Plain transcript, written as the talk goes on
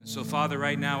So, Father,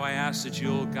 right now I ask that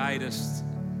you'll guide us,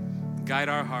 guide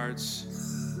our hearts,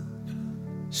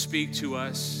 speak to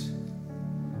us,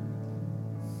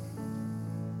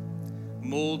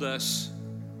 mold us,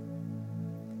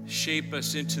 shape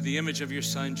us into the image of your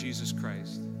Son, Jesus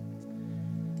Christ.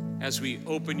 As we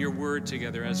open your word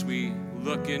together, as we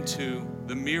look into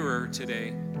the mirror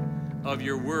today of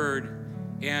your word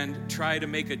and try to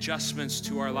make adjustments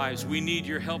to our lives, we need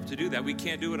your help to do that. We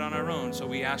can't do it on our own, so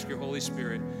we ask your Holy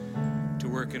Spirit to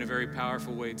work in a very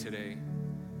powerful way today.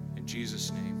 In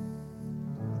Jesus' name,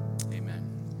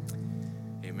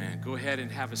 amen. Amen. Go ahead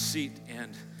and have a seat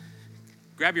and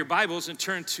grab your Bibles and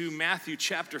turn to Matthew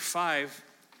chapter 5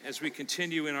 as we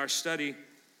continue in our study,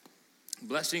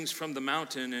 Blessings from the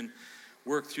Mountain, and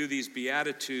work through these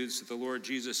Beatitudes that the Lord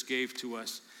Jesus gave to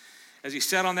us. As he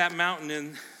sat on that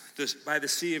mountain by the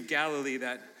Sea of Galilee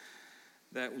that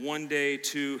one day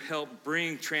to help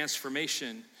bring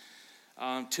transformation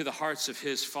to the hearts of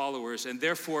his followers. And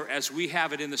therefore, as we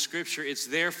have it in the scripture, it's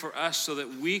there for us so that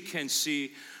we can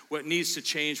see what needs to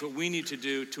change, what we need to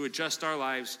do to adjust our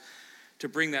lives to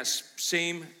bring that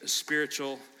same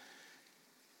spiritual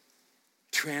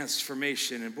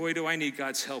transformation. And boy, do I need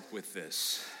God's help with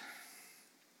this.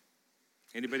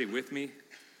 Anybody with me?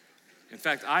 In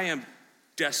fact, I am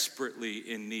desperately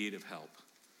in need of help.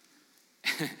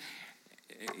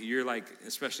 You're like,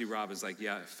 especially Rob is like,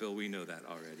 yeah, Phil, we know that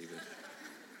already. But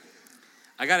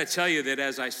I got to tell you that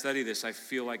as I study this, I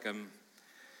feel like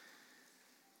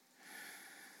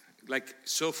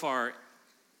so far,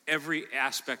 every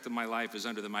aspect of my life is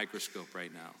under the microscope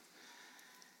right now.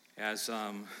 As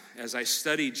I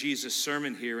study Jesus'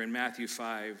 sermon here in Matthew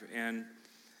 5, and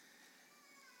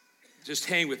just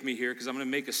hang with me here because I'm going to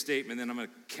make a statement, then I'm going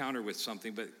to counter with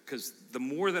something. But because the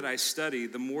more that I study,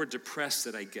 the more depressed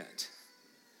that I get.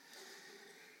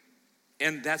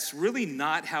 And that's really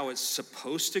not how it's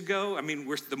supposed to go. I mean,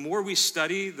 the more we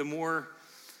study, the more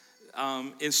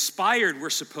inspired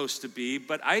we're supposed to be.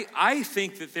 But I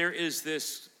think that there is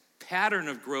this pattern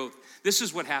of growth. This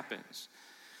is what happens.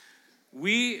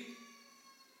 We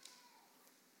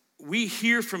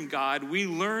hear from God, we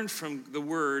learn from the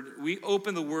Word, we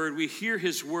open the Word, we hear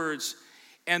His words,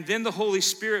 and then the Holy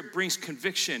Spirit brings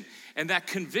conviction, and that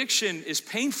conviction is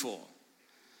painful.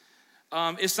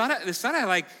 It's not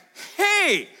like,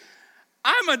 hey,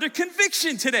 I'm under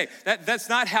conviction today. That's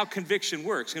not how conviction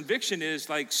works. Conviction is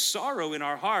like sorrow in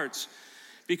our hearts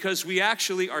because we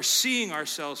actually are seeing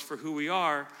ourselves for who we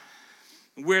are.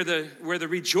 Where the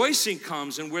rejoicing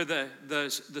comes and where the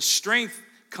strength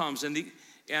comes and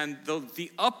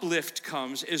the uplift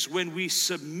comes is when we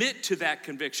submit to that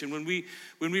conviction, when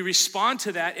we respond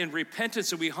to that in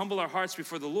repentance and we humble our hearts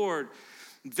before the Lord,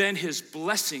 then His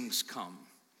blessings come.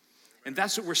 And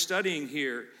that's what we're studying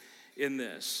here in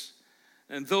this.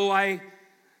 And though I'm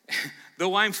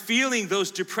feeling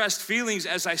those depressed feelings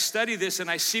as I study this and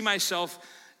I see myself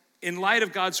in light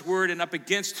of God's word and up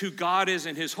against who God is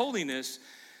and His holiness,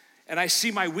 and I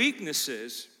see my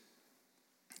weaknesses,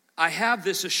 I have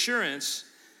this assurance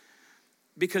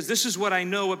because this is what I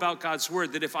know about God's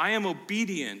word, that if I am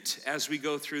obedient as we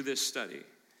go through this study,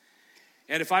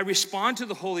 and if I respond to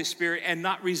the Holy Spirit and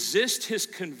not resist His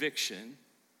conviction,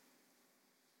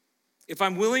 if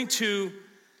I'm willing to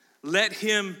let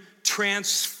Him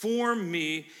transform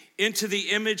me into the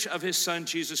image of His Son,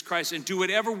 Jesus Christ, and do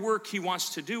whatever work He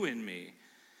wants to do in me,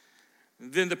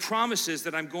 then the promise is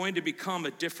that I'm going to become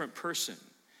a different person,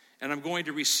 and I'm going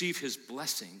to receive His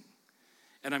blessing,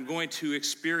 and I'm going to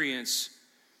experience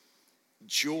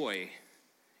joy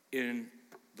in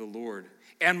the Lord.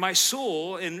 And my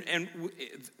soul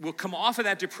will come off of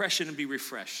that depression and be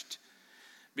refreshed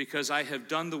because I have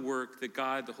done the work that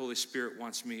God, the Holy Spirit,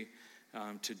 wants me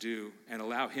to do and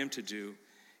allow Him to do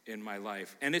in my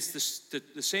life. And it's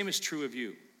the same is true of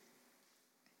you.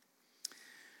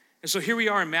 And so here we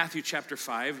are in Matthew chapter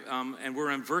 5, and we're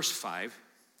in verse 5.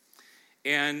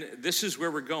 And this is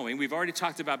where we're going. We've already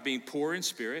talked about being poor in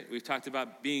spirit. We've talked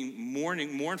about being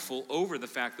mournful over the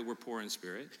fact that we're poor in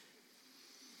spirit.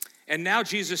 And now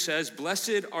Jesus says,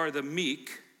 "Blessed are the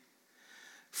meek,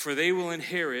 for they will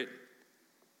inherit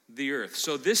the earth."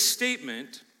 So this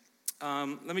statement,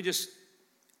 let me just,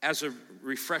 as a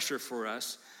refresher for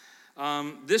us,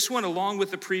 this one, along with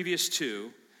the previous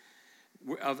two,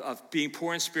 of being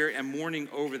poor in spirit and mourning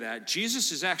over that,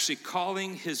 Jesus is actually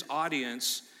calling His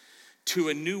audience to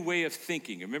a new way of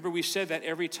thinking. Remember, we said that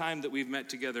every time that we've met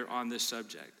together on this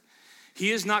subject. He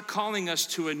is not calling us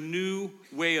to a new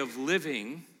way of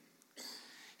living.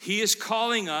 He is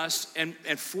calling us and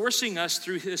forcing us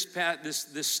through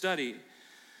this study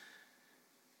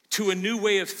to a new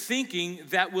way of thinking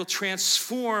that will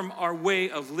transform our way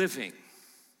of living.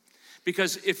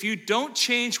 Because if you don't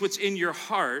change what's in your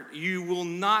heart, you will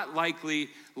not likely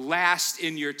last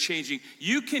in your changing.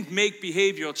 You can make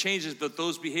behavioral changes, but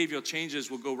those behavioral changes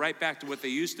will go right back to what they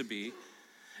used to be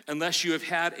unless you have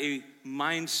had a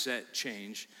mindset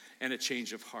change and a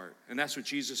change of heart. And that's what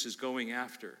Jesus is going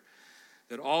after.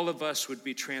 That all of us would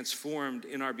be transformed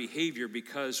in our behavior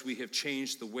because we have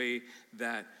changed the way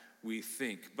that we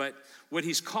think. But what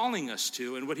he's calling us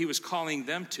to and what he was calling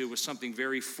them to was something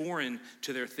very foreign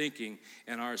to their thinking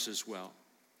and ours as well.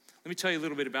 Let me tell you a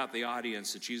little bit about the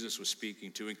audience that Jesus was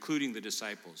speaking to, including the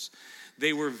disciples.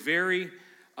 They were very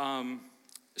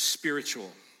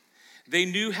spiritual. They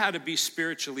knew how to be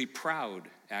spiritually proud,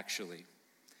 actually.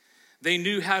 They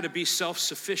knew how to be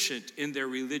self-sufficient in their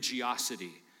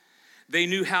religiosity. They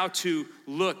knew how to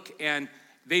look and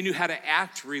they knew how to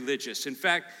act religious. In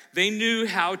fact, they knew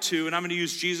how to, and I'm going to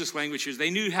use Jesus' language here, they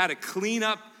knew how to clean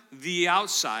up the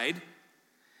outside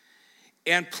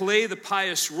and play the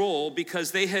pious role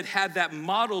because they had had that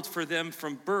modeled for them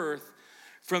from birth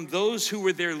from those who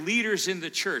were their leaders in the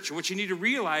church. And what you need to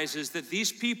realize is that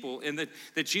these people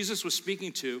that Jesus was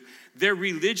speaking to, their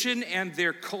religion and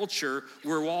their culture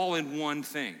were all in one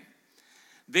thing.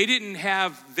 They didn't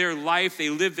have their life, they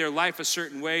lived their life a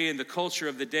certain way in the culture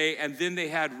of the day, and then they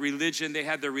had religion, they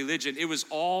had their religion. It was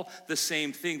all the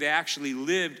same thing. They actually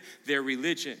lived their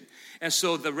religion. And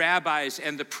so the rabbis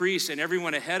and the priests and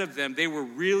everyone ahead of them, they were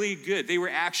really good. They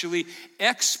were actually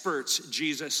experts,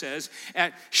 Jesus says,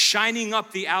 at shining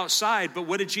up the outside. But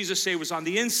what did Jesus say was on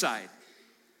the inside?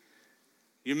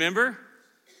 You remember?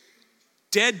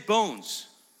 Dead bones.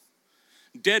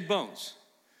 Dead bones.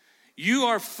 You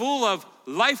are full of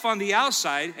life on the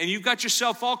outside, and you've got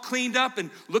yourself all cleaned up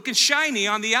and looking shiny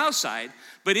on the outside,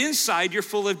 but inside you're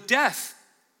full of death.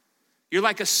 You're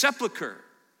like a sepulcher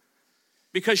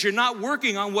because you're not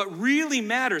working on what really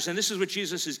matters. And this is what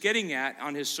Jesus is getting at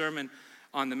on his Sermon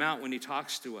on the Mount when he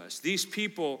talks to us. These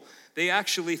people, they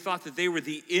actually thought that they were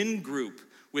the in-group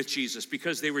with Jesus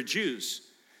because they were Jews.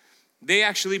 They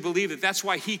actually believed that that's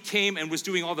why he came and was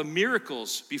doing all the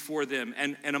miracles before them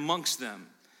and amongst them.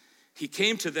 He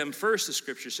came to them first, the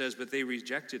scripture says, but they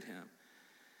rejected him.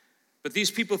 But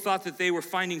these people thought that they were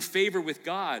finding favor with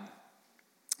God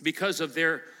because of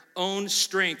their own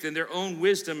strength and their own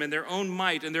wisdom and their own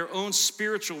might and their own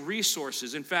spiritual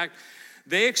resources. In fact,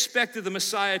 they expected the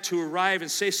Messiah to arrive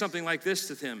and say something like this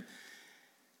to them.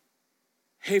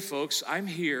 Hey, folks, I'm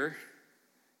here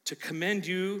to commend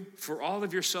you for all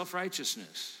of your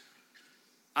self-righteousness.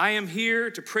 I am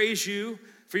here to praise you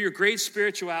for your great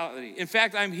spirituality. In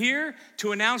fact, I'm here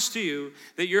to announce to you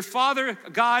that your Father,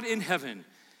 God in heaven,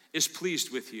 is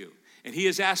pleased with you. And he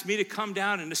has asked me to come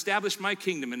down and establish my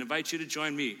kingdom and invite you to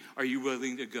join me. Are you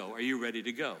willing to go? Are you ready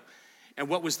to go? And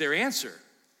what was their answer?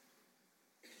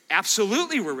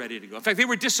 Absolutely, we're ready to go. In fact, they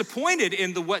were disappointed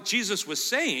in what Jesus was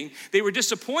saying. They were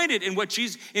disappointed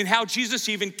in how Jesus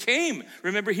even came.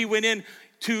 Remember, he went in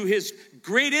to his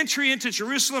great entry into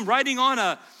Jerusalem riding on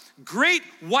a great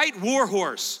white war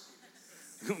horse.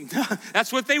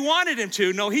 That's what they wanted him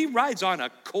to. No, he rides on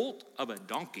a colt of a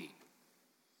donkey.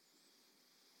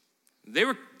 They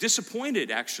were disappointed,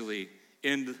 actually,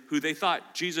 in who they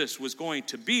thought Jesus was going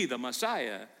to be, the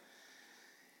Messiah.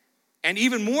 And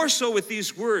even more so with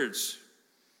these words,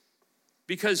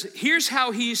 because here's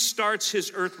how he starts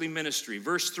his earthly ministry.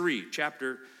 Verse 3,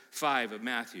 chapter 5 of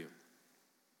Matthew.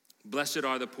 Blessed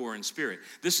are the poor in spirit.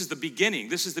 This is the beginning.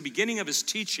 This is the beginning of his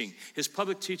teaching, his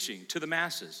public teaching to the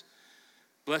masses.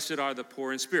 Blessed are the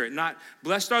poor in spirit. Not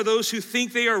blessed are those who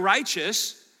think they are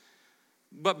righteous,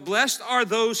 but blessed are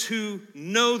those who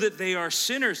know that they are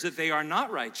sinners, that they are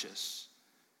not righteous.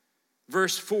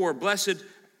 Verse 4, blessed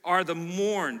are the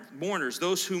mourners,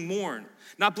 those who mourn.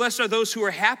 Not blessed are those who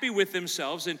are happy with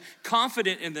themselves and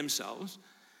confident in themselves,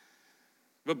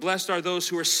 but blessed are those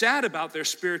who are sad about their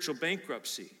spiritual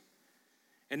bankruptcy.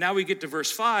 And now we get to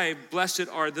verse 5, blessed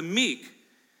are the meek.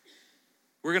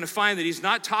 We're going to find that he's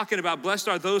not talking about blessed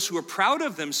are those who are proud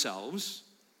of themselves,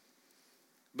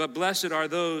 but blessed are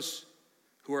those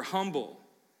who are humble.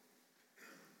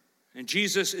 And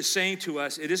Jesus is saying to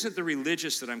us, it isn't the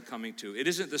religious that I'm coming to. It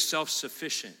isn't the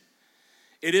self-sufficient.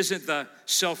 It isn't the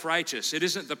self-righteous. It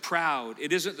isn't the proud.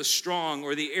 It isn't the strong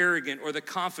or the arrogant or the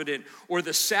confident or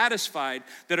the satisfied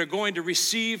that are going to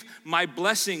receive my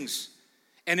blessings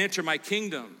and enter my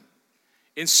kingdom.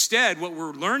 Instead, what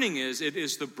we're learning is it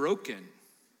is the broken.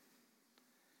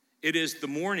 It is the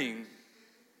mourning.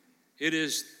 It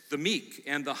is the meek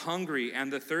and the hungry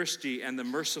and the thirsty and the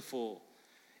merciful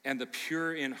and the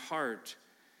pure in heart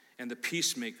and the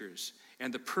peacemakers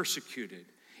and the persecuted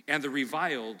and the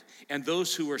reviled, and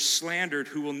those who are slandered,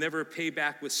 who will never pay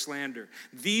back with slander.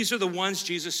 These are the ones,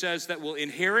 Jesus says, that will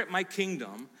inherit my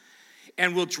kingdom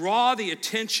and will draw the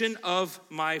attention of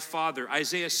my Father.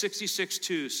 Isaiah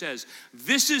 66:2 says,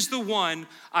 this is the one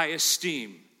I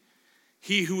esteem,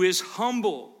 he who is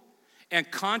humble and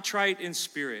contrite in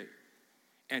spirit,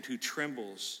 and who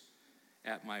trembles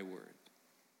at my word.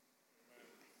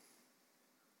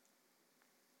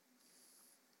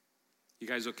 You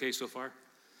guys okay so far?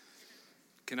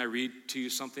 Can I read to you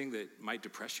something that might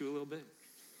depress you a little bit?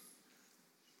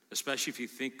 Especially if you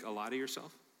think a lot of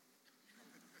yourself.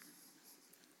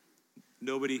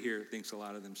 Nobody here thinks a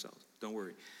lot of themselves. Don't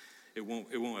worry. It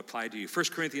won't apply to you. 1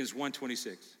 Corinthians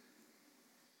 1:26.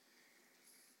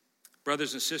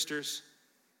 Brothers and sisters,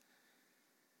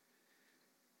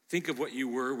 think of what you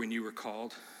were when you were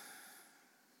called.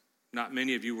 Not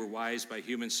many of you were wise by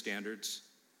human standards.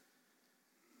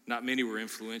 Not many were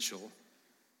influential.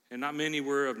 And not many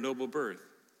were of noble birth.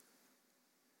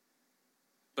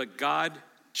 But God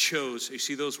chose, you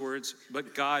see those words?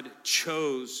 But God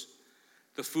chose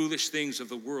the foolish things of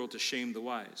the world to shame the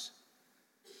wise.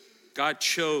 God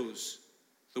chose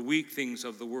the weak things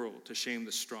of the world to shame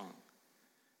the strong.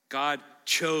 God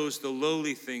chose the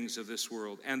lowly things of this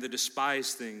world and the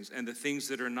despised things and the things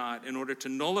that are not in order to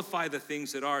nullify the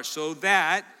things that are, so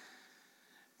that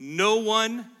no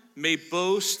one may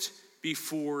boast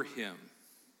before him.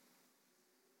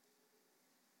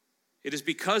 It is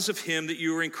because of him that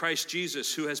you are in Christ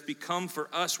Jesus, who has become for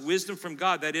us wisdom from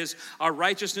God, that is, our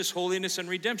righteousness, holiness, and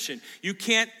redemption. You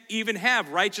can't even have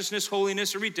righteousness,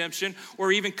 holiness, or redemption,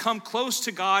 or even come close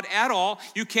to God at all.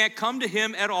 You can't come to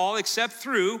him at all except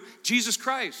through Jesus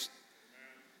Christ.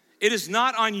 It is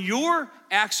not on your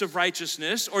acts of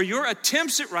righteousness or your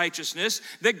attempts at righteousness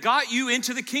that got you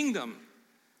into the kingdom.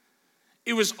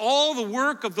 It was all the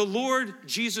work of the Lord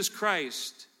Jesus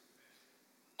Christ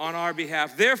on our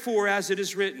behalf. Therefore, as it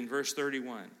is written, verse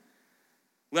 31,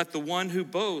 let the one who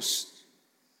boasts,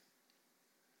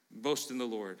 boast in the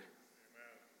Lord.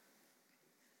 Amen.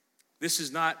 This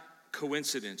is not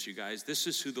coincidence, you guys. This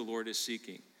is who the Lord is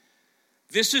seeking.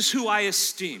 This is who I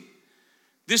esteem.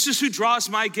 This is who draws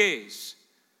my gaze.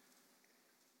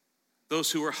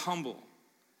 Those who are humble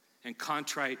and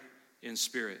contrite in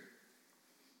spirit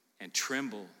and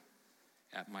tremble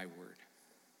at my word.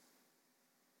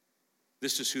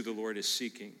 This is who the Lord is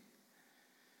seeking.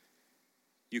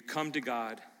 You come to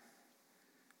God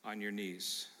on your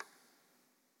knees.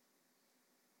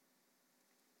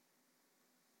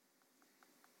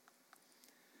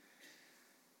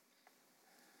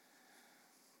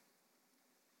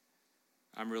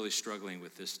 I'm really struggling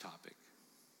with this topic.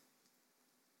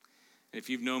 And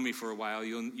if you've known me for a while,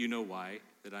 you know why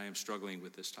that I am struggling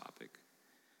with this topic.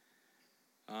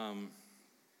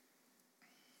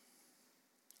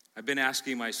 I've been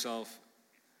asking myself,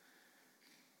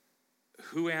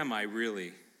 who am I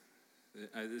really?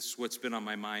 This is what's been on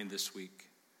my mind this week.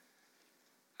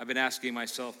 I've been asking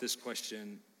myself this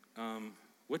question,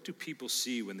 what do people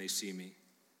see when they see me?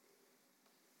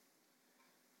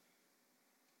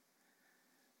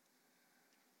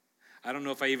 I don't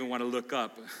know if I even want to look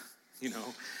up,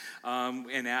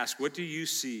 and ask, what do you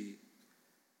see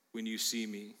when you see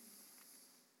me?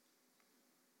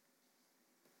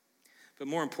 But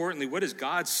more importantly, what does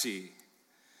God see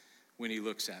when he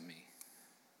looks at me?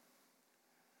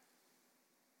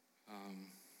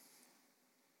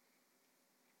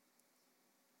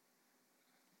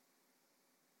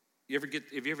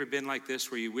 Have you ever been like this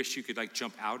where you wish you could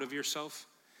jump out of yourself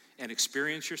and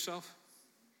experience yourself?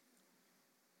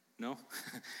 No?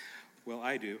 Well,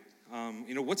 I do.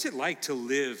 What's it like to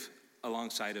live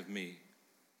alongside of me?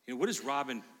 What does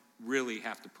Robin really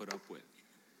have to put up with?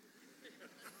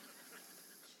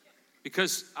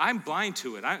 Because I'm blind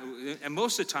to it. And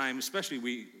most of the time, especially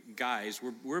we guys,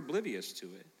 we're oblivious to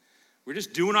it. We're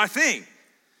just doing our thing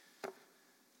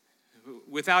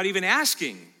without even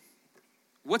asking,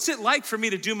 what's it like for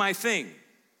me to do my thing?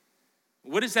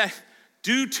 What does that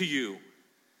do to you?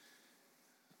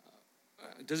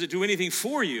 Does it do anything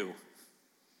for you?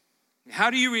 How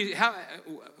do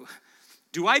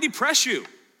I depress you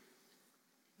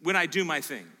when I do my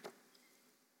thing?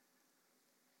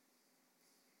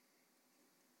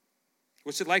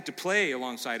 What's it like to play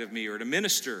alongside of me, or to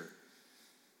minister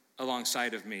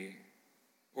alongside of me,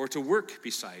 or to work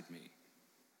beside me?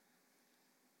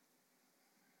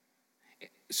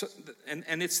 So,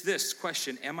 and it's this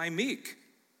question, am I meek?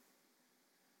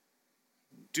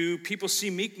 Do people see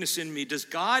meekness in me? Does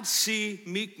God see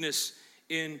meekness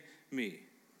in me?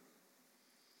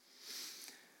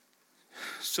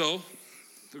 So,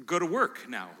 go to work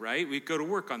now, right? We go to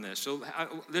work on this. So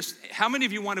how many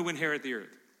of you want to inherit the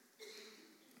earth?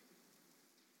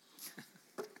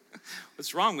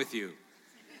 What's wrong with you?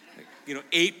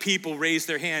 8 people raise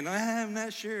their hand. I'm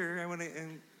not sure.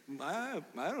 I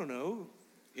don't know.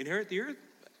 Inherit the earth?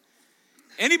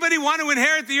 Anybody want to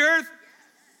inherit the earth?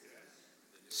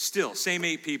 Still, same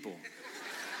 8 people.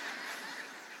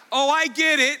 Oh, I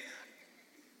get it.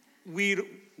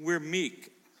 We're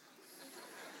meek.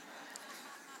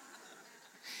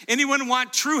 Anyone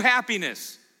want true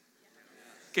happiness?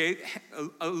 Okay,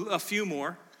 a few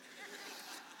more.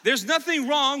 There's nothing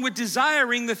wrong with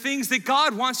desiring the things that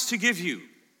God wants to give you.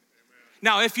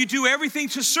 Now, if you do everything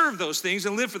to serve those things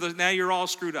and live for those, now you're all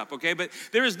screwed up, okay? But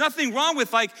there is nothing wrong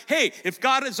with hey, if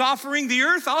God is offering the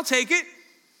earth, I'll take it.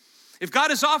 If God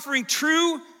is offering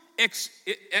true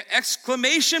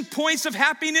exclamation points of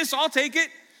happiness, I'll take it.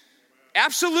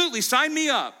 Absolutely, sign me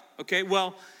up, okay?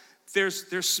 Well,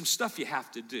 there's some stuff you have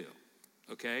to do,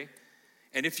 okay?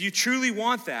 And if you truly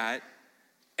want that,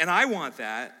 and I want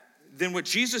that, then what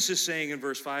Jesus is saying in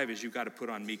verse 5 is you've got to put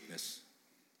on meekness.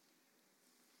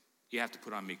 You have to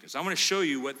put on meekness. I want to show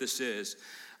you what this is.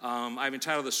 I've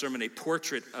entitled the sermon, A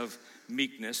Portrait of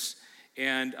Meekness.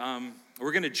 And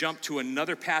we're going to jump to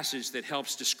another passage that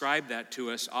helps describe that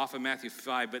to us off of Matthew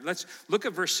 5. But let's look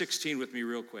at verse 16 with me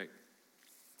real quick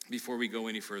before we go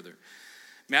any further.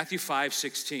 Matthew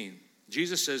 5:16.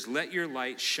 Jesus says, let your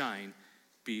light shine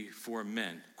before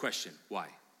men. Question, why?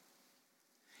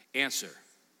 Answer,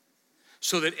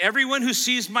 so that everyone who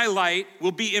sees my light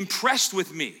will be impressed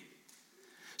with me.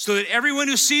 So that everyone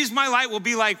who sees my light will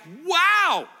be like,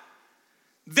 wow,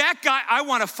 that guy, I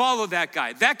want to follow that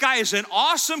guy. That guy is an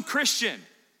awesome Christian.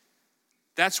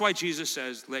 That's why Jesus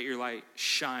says, let your light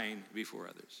shine before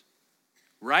others.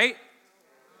 Right?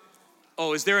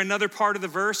 Oh, is there another part of the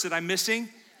verse that I'm missing?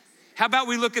 How about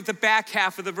we look at the back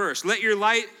half of the verse? Let your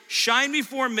light shine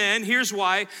before men. Here's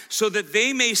why. So that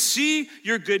they may see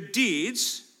your good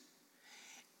deeds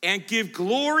and give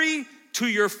glory to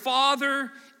your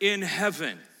Father in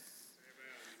heaven.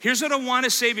 Here's what I want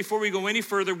to say before we go any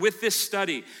further with this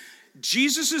study.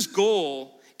 Jesus'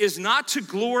 goal is not to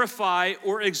glorify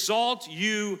or exalt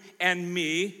you and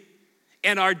me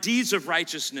and our deeds of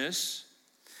righteousness,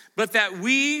 but that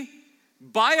we,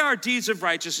 by our deeds of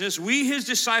righteousness, we, his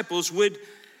disciples, would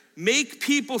make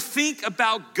people think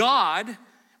about God,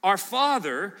 our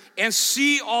Father, and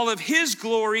see all of his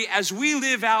glory as we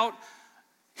live out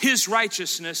his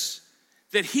righteousness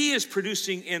that he is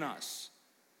producing in us.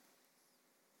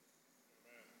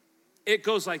 It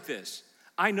goes like this.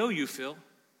 I know you, Phil.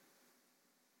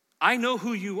 I know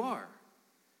who you are.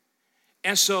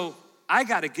 And so I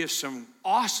got to give some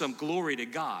awesome glory to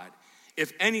God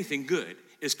if anything good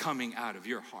is coming out of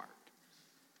your heart.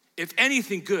 If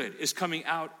anything good is coming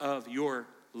out of your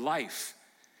life.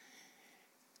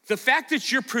 The fact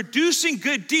that you're producing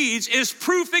good deeds is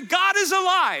proof that God is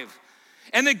alive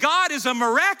and that God is a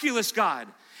miraculous God.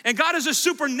 And God is a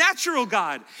supernatural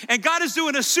God. And God is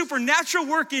doing a supernatural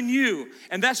work in you.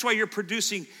 And that's why you're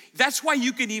producing, that's why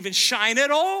you can even shine at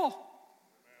all.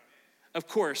 Of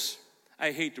course,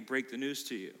 I hate to break the news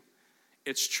to you.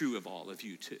 It's true of all of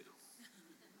you too.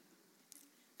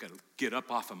 Got to get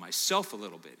up off of myself a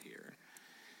little bit here.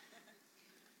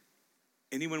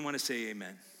 Anyone want to say amen?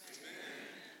 Amen.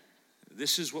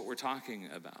 This is what we're talking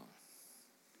about.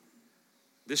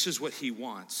 This is what he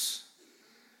wants.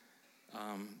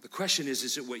 The question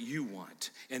is it what you want?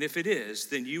 And if it is,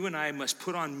 then you and I must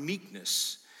put on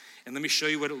meekness. And let me show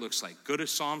you what it looks like. Go to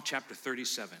Psalm chapter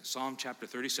 37. Psalm chapter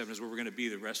 37 is where we're going to be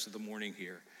the rest of the morning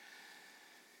here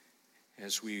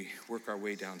as we work our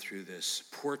way down through this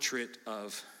portrait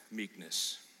of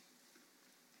meekness.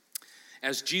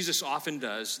 As Jesus often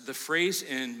does, the phrase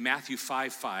in Matthew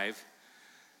 5:5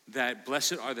 that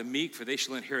blessed are the meek, for they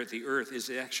shall inherit the earth, is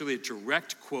actually a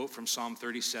direct quote from Psalm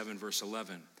 37, verse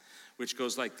 11. Which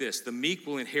goes like this. The meek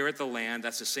will inherit the land.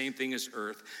 That's the same thing as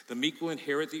earth. The meek will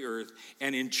inherit the earth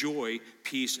and enjoy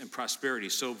peace and prosperity.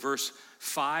 So verse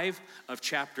 5 of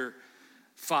chapter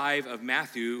 5 of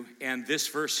Matthew and this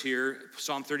verse here,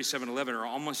 Psalm 37:11, are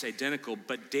almost identical.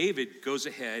 But David goes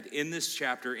ahead in this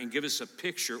chapter and gives us a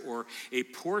picture or a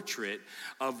portrait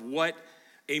of what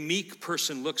a meek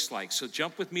person looks like. So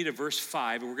jump with me to verse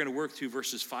 5, and we're going to work through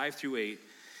verses 5 through 8.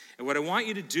 And what I want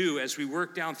you to do as we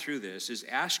work down through this is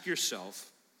ask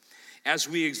yourself, as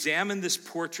we examine this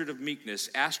portrait of meekness,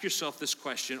 ask yourself this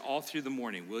question all through the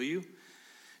morning, will you?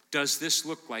 Does this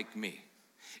look like me?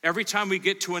 Every time we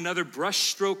get to another brush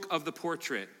stroke of the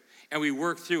portrait and we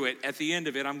work through it, at the end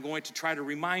of it, I'm going to try to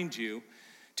remind you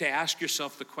to ask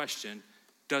yourself the question,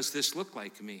 does this look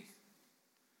like me?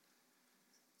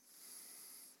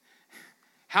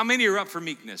 How many are up for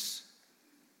meekness?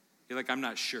 You're like, I'm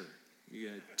not sure. You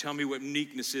gotta tell me what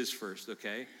meekness is first,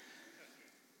 okay?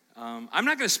 I'm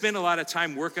not going to spend a lot of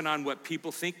time working on what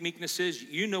people think meekness is.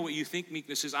 You know what you think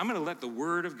meekness is. I'm going to let the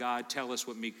Word of God tell us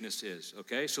what meekness is,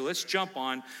 okay? So let's jump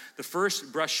on the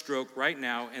first brush stroke right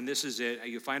now, and this is it.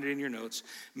 You'll find it in your notes.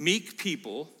 Meek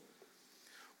people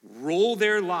roll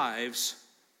their lives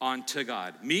onto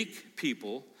God. Meek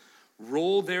people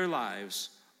roll their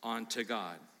lives onto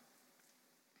God.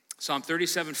 Psalm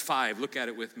 37:5, look at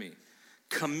it with me.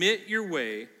 Commit your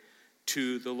way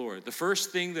to the Lord. The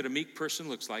first thing that a meek person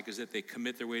looks like is that they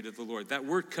commit their way to the Lord. That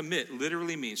word commit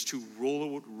literally means to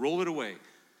roll it away.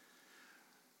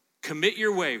 Commit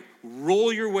your way,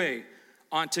 roll your way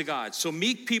onto God. So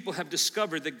meek people have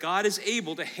discovered that God is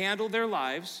able to handle their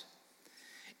lives,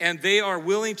 and they are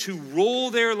willing to roll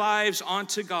their lives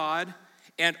onto God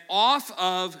and off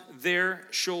of their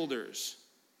shoulders.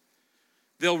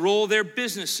 They'll roll their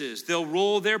businesses. They'll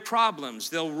roll their problems.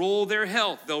 They'll roll their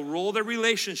health. They'll roll their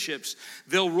relationships.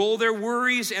 They'll roll their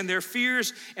worries and their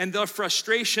fears and their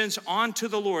frustrations onto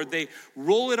the Lord. They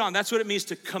roll it on. That's what it means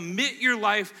to commit your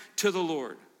life to the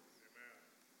Lord.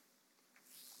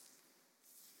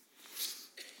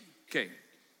 Okay.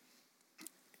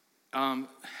 How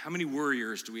many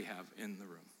worriers do we have in the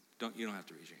room? You don't have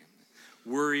to raise your hand.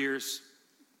 Worriers,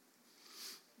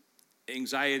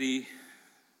 anxiety,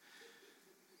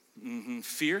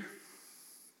 fear.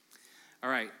 All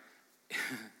right.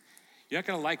 You're not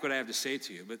going to like what I have to say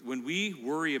to you, but when we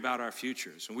worry about our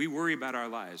futures, when we worry about our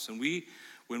lives, and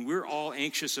when we're all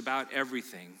anxious about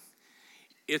everything,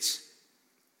 it's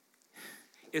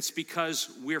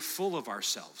because we're full of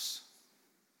ourselves.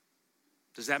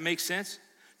 Does that make sense?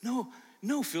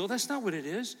 No, Phil, that's not what it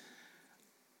is.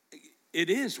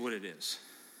 It is what it is.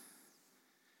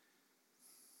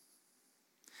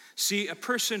 See, a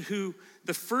person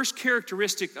the first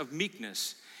characteristic of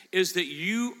meekness is that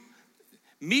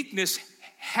meekness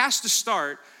has to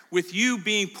start with you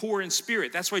being poor in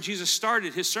spirit. That's why Jesus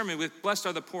started his sermon with, blessed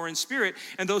are the poor in spirit,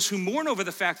 and those who mourn over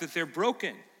the fact that they're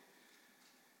broken.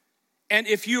 And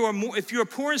if you are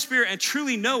poor in spirit and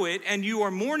truly know it, and you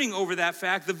are mourning over that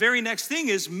fact, the very next thing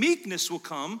is meekness will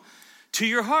come to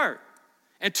your heart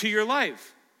and to your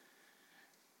life.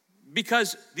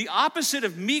 Because the opposite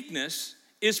of meekness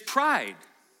is pride.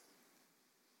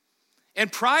 And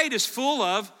pride is full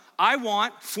of, I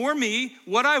want for me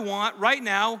what I want right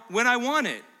now when I want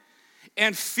it.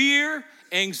 And fear,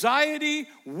 anxiety,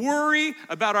 worry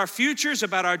about our futures,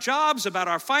 about our jobs, about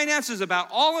our finances, about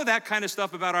all of that kind of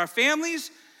stuff, about our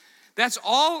families, that's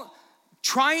all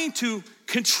trying to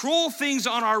control things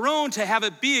on our own to have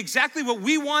it be exactly what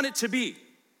we want it to be.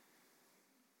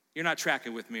 You're not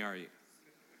tracking with me, are you?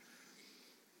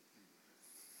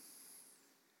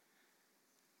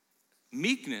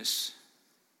 Meekness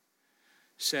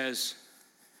says,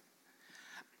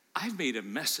 I've made a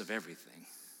mess of everything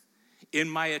in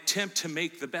my attempt to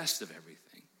make the best of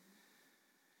everything.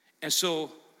 And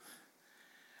so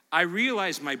I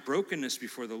realize my brokenness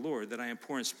before the Lord, that I am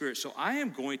poor in spirit. So I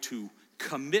am going to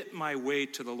commit my way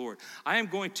to the Lord. I am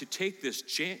going to take this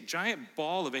giant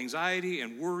ball of anxiety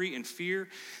and worry and fear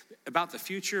about the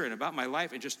future and about my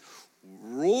life and just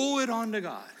roll it onto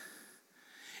God.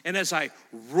 And as I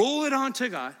roll it onto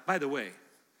God, by the way,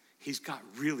 he's got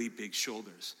really big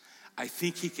shoulders. I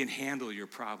think he can handle your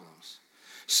problems.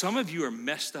 Some of you are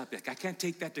messed up. Like, I can't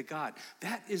take that to God.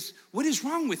 What is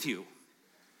wrong with you?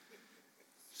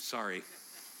 Sorry.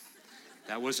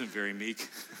 That wasn't very meek.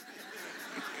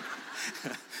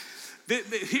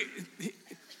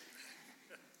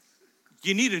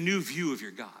 You need a new view of your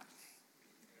God.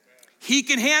 He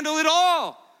can handle it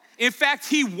all. In fact,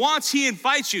 he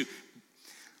invites you.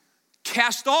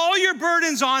 Cast all your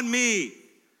burdens on me.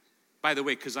 By the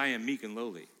way, because I am meek and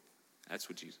lowly. That's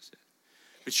what Jesus said.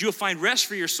 But you'll find rest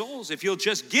for your souls if you'll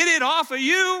just get it off of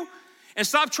you and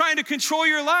stop trying to control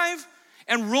your life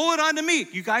and roll it onto me.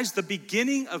 You guys, the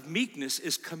beginning of meekness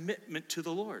is commitment to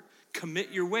the Lord. Commit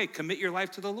your way, commit your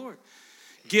life to the Lord.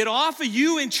 Get off of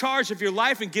you in charge of your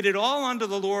life and get it all onto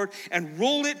the Lord and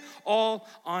roll it all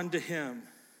onto him.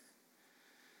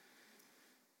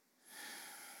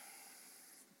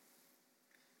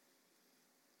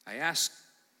 I ask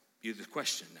you the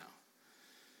question now.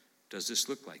 Does this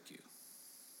look like you?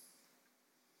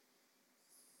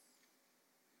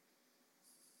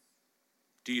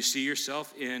 Do you see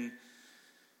yourself in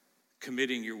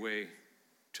committing your way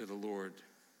to the Lord?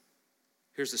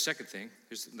 Here's the second thing.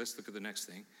 Let's look at the next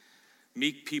thing.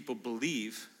 Meek people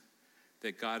believe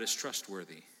that God is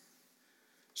trustworthy.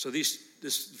 So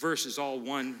this verse is all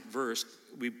one verse.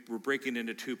 We're breaking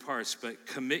into two parts, but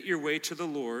commit your way to the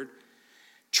Lord.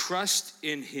 Trust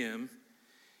in him,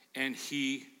 and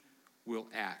he will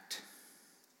act.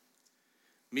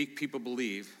 Meek people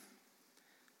believe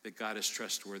that God is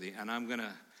trustworthy. And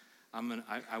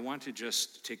I want to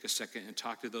just take a second and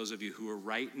talk to those of you who are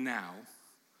right now,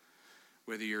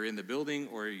 whether you're in the building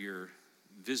or you're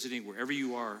visiting, wherever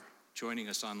you are, joining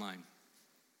us online.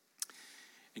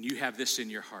 And you have this in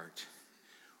your heart.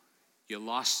 You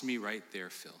lost me right there,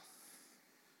 Phil.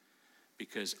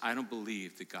 Because I don't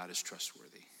believe that God is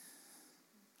trustworthy.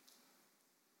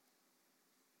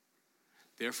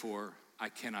 Therefore, I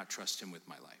cannot trust him with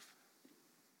my life.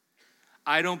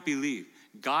 I don't believe.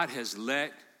 God has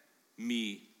let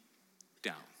me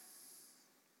down.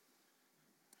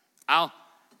 I'll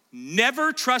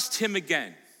never trust him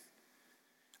again.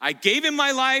 I gave him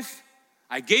my life.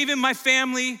 I gave him my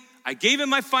family. I gave him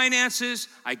my finances.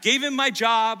 I gave him my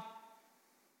job.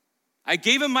 I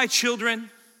gave him my children.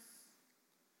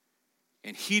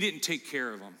 And he didn't take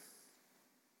care of them.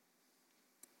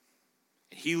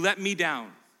 And he let me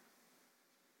down.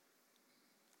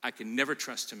 I can never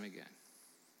trust him again.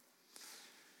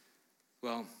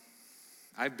 Well,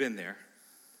 I've been there.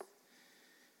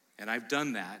 And I've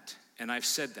done that. And I've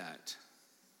said that.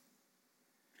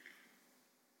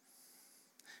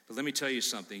 But let me tell you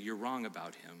something. You're wrong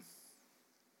about him.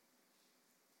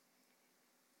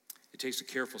 It takes a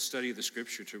careful study of the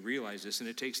scripture to realize this, and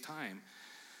it takes time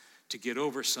to get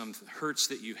over some hurts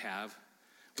that you have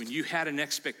when you had an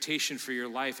expectation for your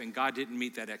life and God didn't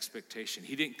meet that expectation.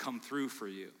 He didn't come through for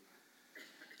you.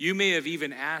 You may have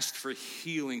even asked for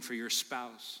healing for your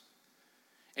spouse,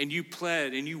 and you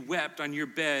pled and you wept on your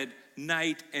bed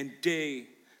night and day,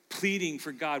 pleading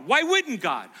for God. Why wouldn't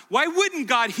God? Why wouldn't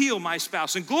God heal my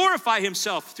spouse and glorify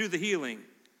himself through the healing?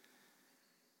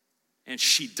 And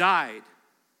she died,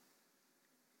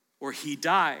 or he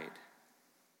died.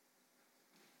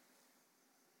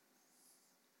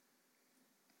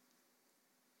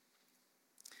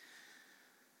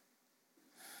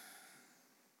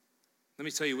 Let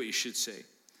me tell you what you should say.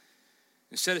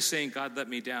 Instead of saying, God let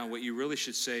me down, what you really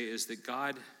should say is that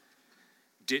God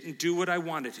didn't do what I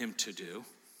wanted him to do.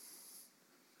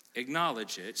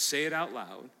 Acknowledge it. Say it out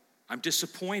loud. I'm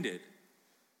disappointed.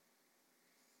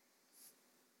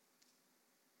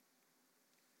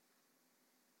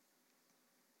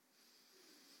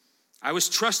 I was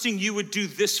trusting you would do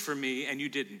this for me, and you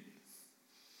didn't.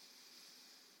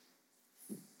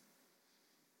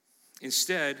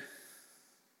 Instead,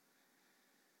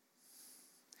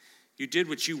 you did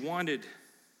what you wanted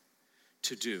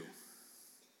to do.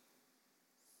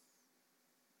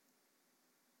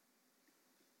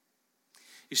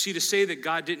 You see, to say that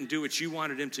God didn't do what you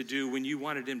wanted him to do when you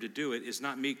wanted him to do it is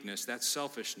not meekness, that's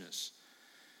selfishness.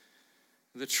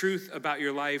 The truth about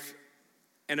your life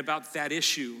and about that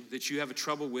issue that you have a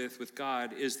trouble with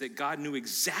God is that God knew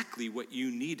exactly what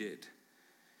you needed.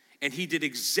 And he did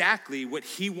exactly what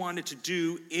he wanted to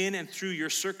do in and through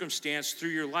your circumstance, through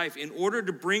your life, in order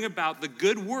to bring about the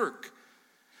good work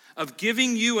of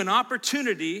giving you an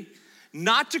opportunity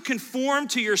not to conform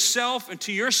to yourself and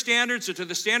to your standards or to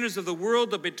the standards of the world,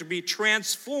 but to be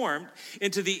transformed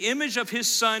into the image of his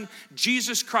son,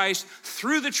 Jesus Christ,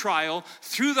 through the trial,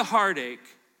 through the heartache.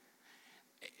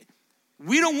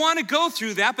 We don't want to go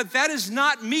through that, but that is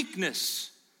not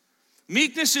meekness.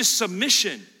 Meekness is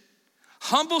submission.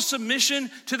 Humble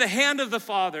submission to the hand of the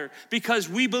Father because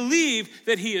we believe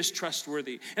that he is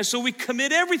trustworthy. And so we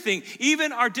commit everything,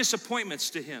 even our disappointments,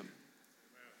 to him.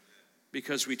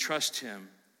 Because we trust him,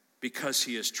 because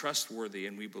he is trustworthy,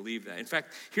 and we believe that. In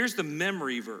fact, here's the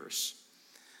memory verse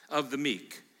of the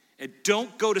meek. And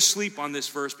don't go to sleep on this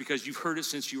verse because you've heard it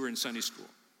since you were in Sunday school.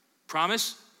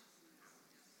 Promise?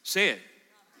 Say it.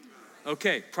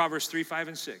 Okay, Proverbs 3, 5,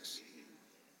 and 6.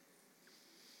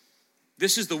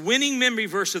 This is the winning memory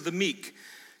verse of the meek.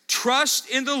 Trust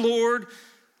in the Lord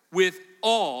with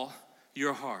all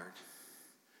your heart,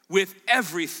 with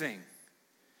everything.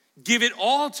 Give it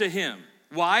all to him.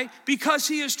 Why? Because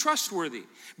he is trustworthy.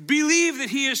 Believe that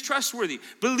he is trustworthy.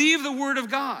 Believe the word of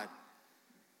God.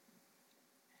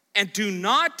 And do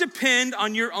not depend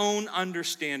on your own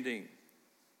understanding.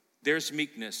 There's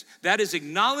meekness. That is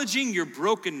acknowledging your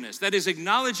brokenness. That is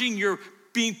acknowledging your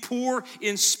being poor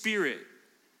in spirit.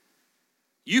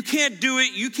 You can't do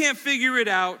it. You can't figure it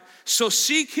out. So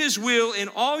seek his will in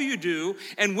all you do.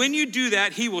 And when you do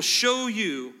that, he will show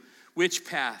you which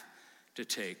path to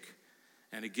take.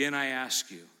 And again, I ask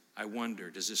you, I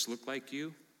wonder, does this look like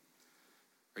you?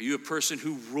 Are you a person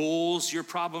who rolls your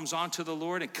problems onto the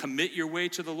Lord and commit your way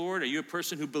to the Lord? Are you a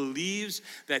person who believes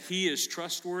that he is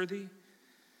trustworthy?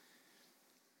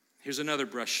 Here's another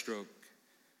brushstroke.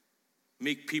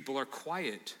 Meek people are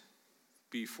quiet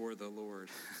before the Lord.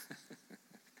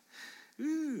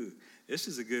 Ooh, this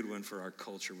is a good one for our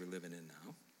culture we're living in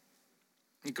now.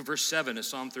 Look at verse 7 of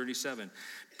Psalm 37.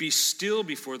 Be still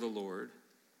before the Lord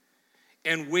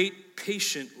and wait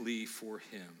patiently for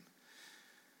him.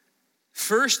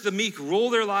 First, the meek roll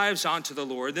their lives onto the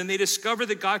Lord. Then they discover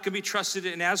that God can be trusted.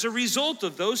 And as a result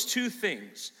of those two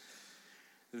things,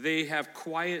 they have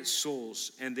quiet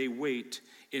souls and they wait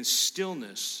in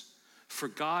stillness for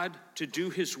God to do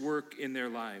his work in their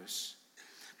lives.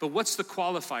 But what's the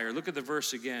qualifier? Look at the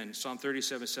verse again, Psalm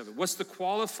 37:7. What's the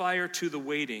qualifier to the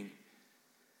waiting?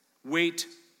 Wait,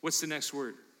 what's the next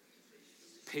word?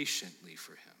 Patiently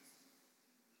for him.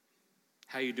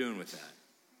 How you doing with that?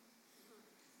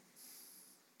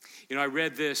 You know, I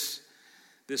read this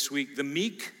week. The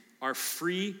meek are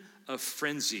free of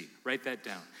frenzy. Write that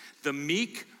down. The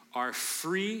meek are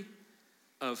free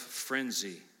of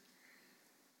frenzy.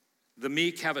 The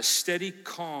meek have a steady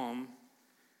calm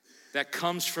that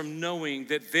comes from knowing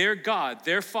that their God,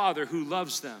 their Father who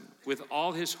loves them with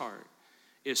all his heart,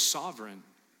 is sovereign,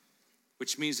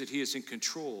 which means that he is in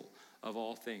control of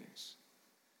all things.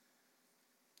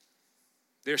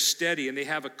 They're steady and they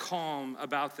have a calm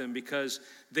about them because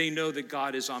they know that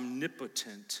God is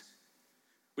omnipotent,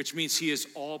 which means he is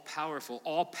all powerful.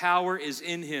 All power is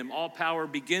in him. All power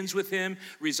begins with him,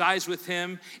 resides with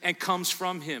him, and comes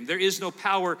from him. There is no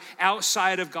power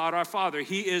outside of God our Father.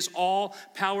 He is all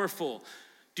powerful.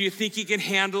 Do you think he can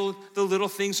handle the little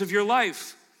things of your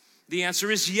life? The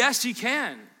answer is yes, he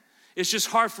can. It's just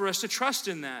hard for us to trust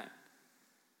in that.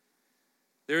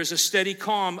 There is a steady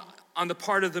calm on the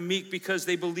part of the meek because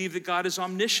they believe that God is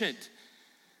omniscient,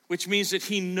 which means that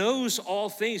he knows all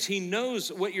things. He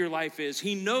knows what your life is.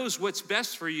 He knows what's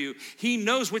best for you. He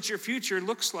knows what your future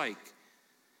looks like.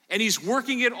 And he's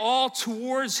working it all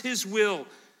towards his will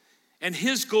and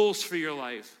his goals for your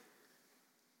life.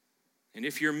 And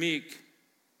if you're meek,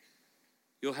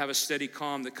 you'll have a steady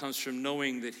calm that comes from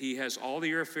knowing that he has all of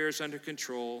your affairs under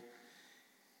control.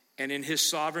 And in his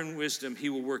sovereign wisdom, he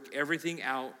will work everything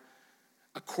out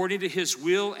according to his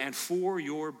will and for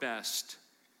your best.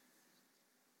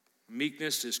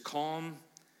 Meekness is calm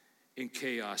in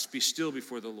chaos. Be still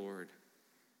before the Lord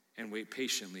and wait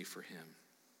patiently for him.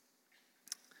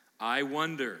 I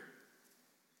wonder,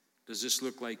 does this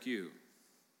look like you?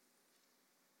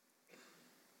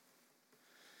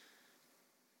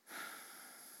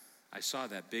 I saw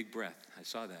that big breath. I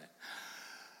saw that.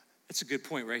 That's a good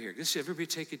point right here. Just everybody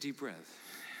take a deep breath.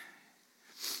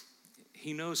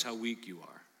 He knows how weak you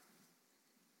are.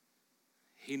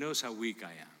 He knows how weak I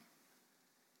am.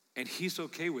 And he's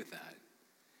okay with that.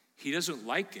 He doesn't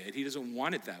like it. He doesn't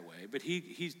want it that way. But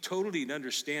he totally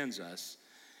understands us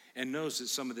and knows that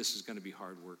some of this is going to be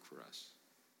hard work for us.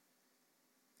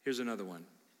 Here's another one.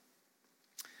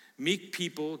 Meek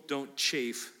people don't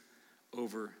chafe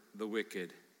over the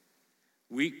wicked.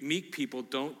 Meek people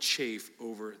don't chafe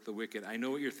over the wicked. I know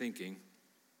what you're thinking.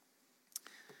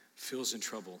 Phil's in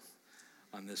trouble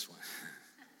on this one.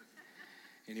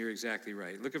 And you're exactly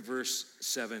right. Look at verse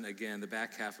 7 again, the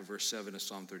back half of verse 7 of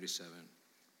Psalm 37.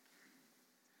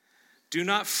 Do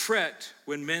not fret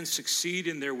when men succeed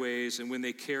in their ways and when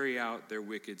they carry out their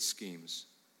wicked schemes.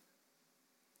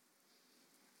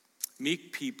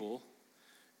 Meek people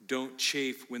don't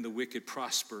chafe when the wicked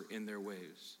prosper in their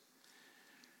ways.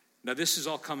 Now, this is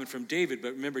all coming from David,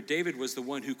 but remember, David was the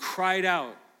one who cried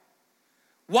out,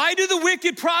 "Why do the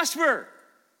wicked prosper?"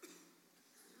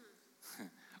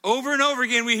 Over and over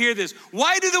again we hear this.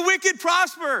 Why do the wicked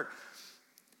prosper?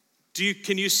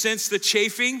 Can you sense the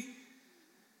chafing,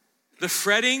 the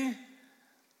fretting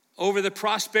over the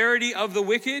prosperity of the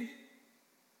wicked?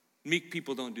 Meek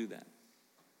people don't do that.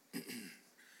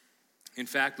 In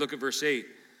fact, look at verse 8.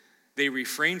 They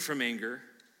refrain from anger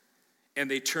and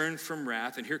they turn from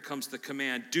wrath. And here comes the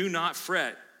command. Do not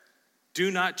fret. Do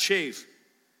not chafe.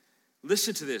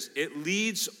 Listen to this. It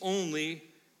leads only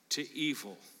to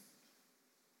evil.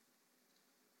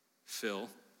 Phil.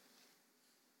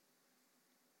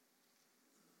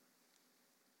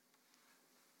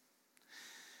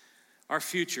 Our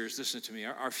futures, listen to me,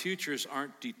 our futures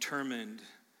aren't determined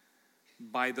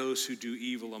by those who do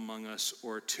evil among us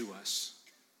or to us.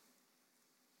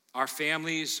 Our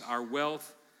families, our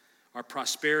wealth, our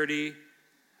prosperity,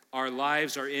 our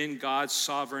lives are in God's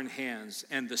sovereign hands,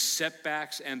 and the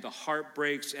setbacks and the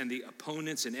heartbreaks and the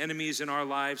opponents and enemies in our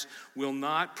lives will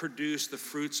not produce the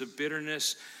fruits of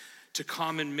bitterness to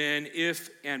common men if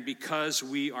and because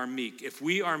we are meek. If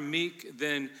we are meek,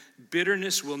 then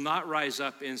bitterness will not rise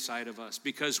up inside of us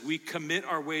because we commit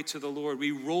our way to the Lord.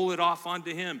 We roll it off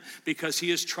onto him because he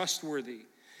is trustworthy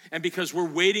and because we're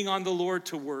waiting on the Lord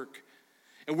to work.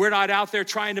 And we're not out there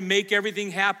trying to make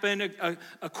everything happen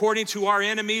according to our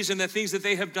enemies and the things that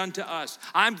they have done to us.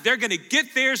 They're going to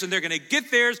get theirs, and they're going to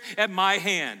get theirs at my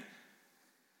hand.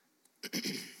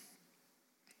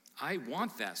 I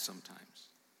want that sometimes.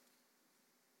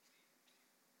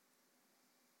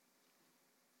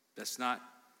 That's not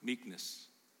meekness.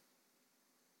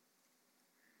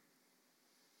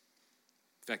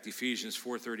 In fact, Ephesians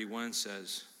 4:31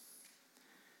 says,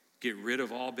 get rid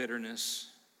of all bitterness,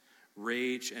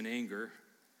 rage and anger,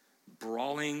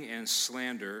 brawling and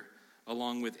slander,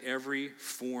 along with every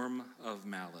form of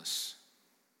malice.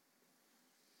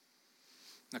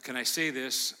 Now, can I say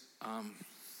this?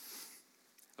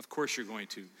 Of course you're going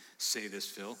to say this,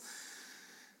 Phil.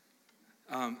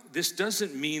 This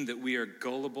doesn't mean that we are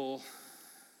gullible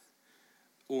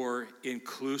or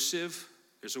inclusive.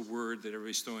 There's a word that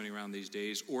everybody's throwing around these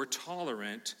days, or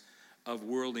tolerant of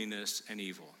worldliness and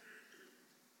evil.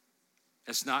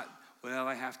 That's not, well,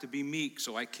 I have to be meek,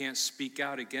 so I can't speak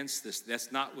out against this.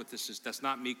 That's not what this is. That's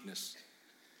not meekness.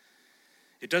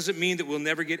 It doesn't mean that we'll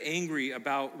never get angry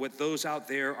about what those out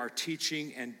there are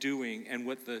teaching and doing, and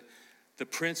what the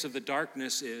prince of the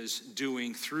darkness is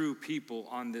doing through people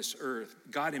on this earth.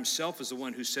 God himself is the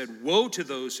one who said, woe to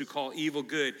those who call evil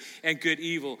good and good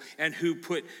evil, and who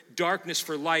put darkness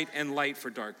for light and light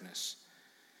for darkness.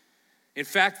 In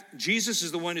fact, Jesus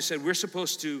is the one who said we're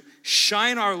supposed to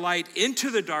shine our light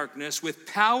into the darkness with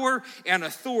power and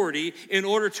authority in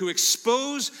order to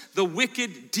expose the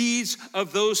wicked deeds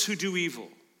of those who do evil.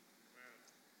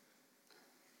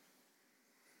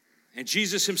 And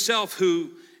Jesus himself,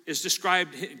 who is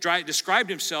described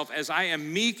himself as I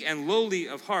am meek and lowly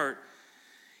of heart,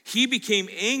 he became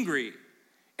angry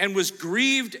and was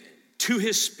grieved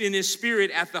in his spirit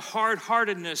at the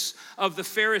hard-heartedness of the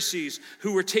Pharisees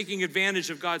who were taking advantage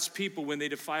of God's people when they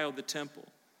defiled the temple.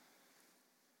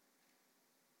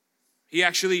 He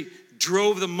actually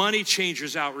drove the money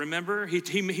changers out, remember? He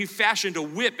fashioned a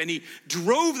whip and he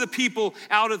drove the people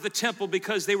out of the temple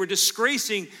because they were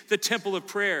disgracing the temple of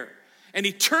prayer. And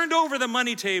he turned over the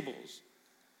money tables.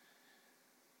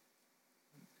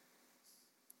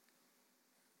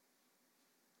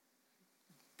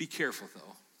 Be careful, though.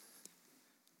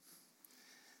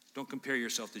 Don't compare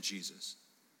yourself to Jesus.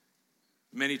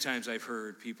 Many times I've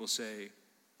heard people say,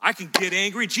 I can get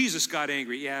angry. Jesus got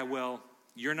angry. Yeah, well,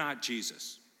 you're not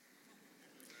Jesus.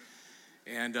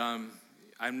 And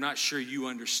I'm not sure you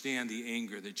understand the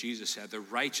anger that Jesus had, the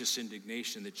righteous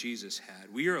indignation that Jesus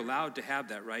had. We are allowed to have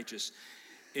that righteous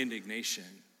indignation.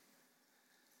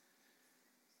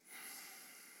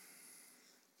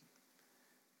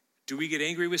 Do we get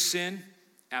angry with sin?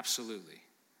 Absolutely.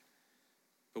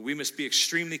 But we must be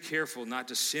extremely careful not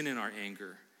to sin in our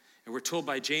anger. And we're told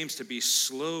by James to be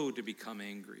slow to become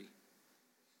angry.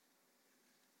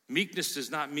 Meekness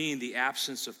does not mean the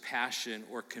absence of passion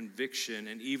or conviction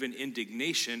and even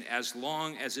indignation, as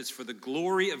long as it's for the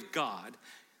glory of God.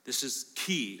 This is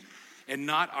key, and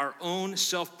not our own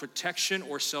self-protection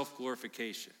or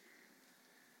self-glorification.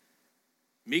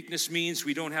 Meekness means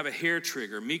we don't have a hair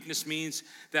trigger. Meekness means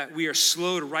that we are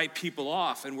slow to write people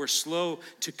off and we're slow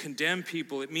to condemn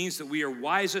people. It means that we are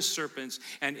wise as serpents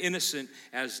and innocent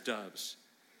as doves.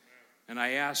 And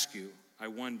I ask you, I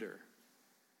wonder,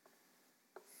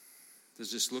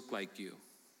 does this look like you?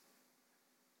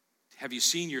 Have you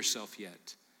seen yourself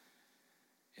yet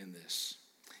in this?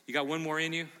 You got one more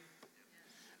in you?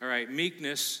 All right,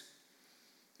 meekness.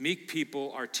 Meek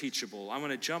people are teachable. I'm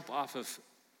going to jump off of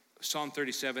Psalm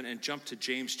 37 and jump to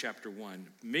James chapter 1.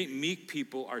 Meek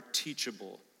people are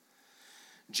teachable.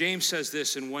 James says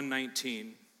this in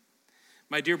 1:19.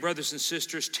 My dear brothers and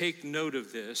sisters, take note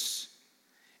of this.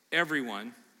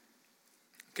 Everyone.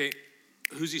 Okay,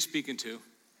 who's he speaking to?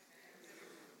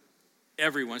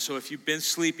 Everyone. So if you've been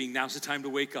sleeping, now's the time to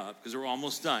wake up because we're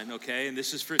almost done, okay? And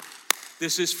this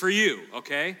is for you,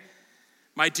 okay?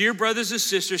 My dear brothers and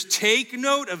sisters, take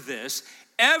note of this.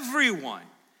 Everyone.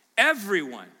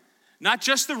 Not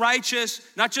just the righteous,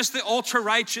 not just the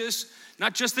ultra-righteous,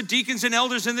 not just the deacons and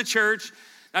elders in the church,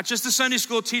 not just the Sunday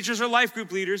school teachers or life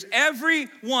group leaders.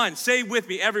 Everyone, say it with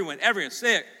me, everyone,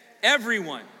 say it.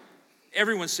 Everyone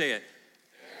say it. Everyone.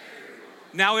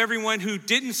 Now everyone who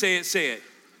didn't say it, say it.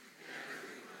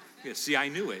 Yeah, see, I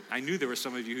knew it. I knew there were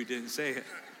some of you who didn't say it.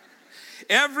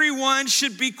 Everyone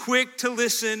should be quick to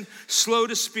listen, slow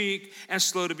to speak, and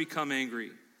slow to become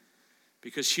angry.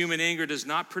 Because human anger does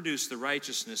not produce the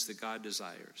righteousness that God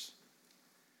desires.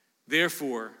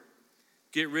 Therefore,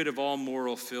 get rid of all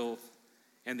moral filth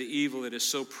and the evil that is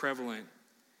so prevalent.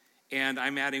 And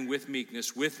I'm adding with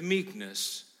meekness,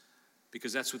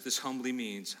 because that's what this humbly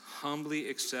means. Humbly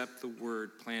accept the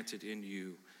word planted in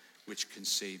you, which can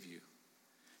save you.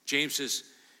 James is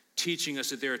teaching us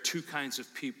that there are two kinds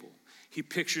of people. He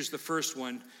pictures the first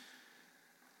one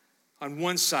on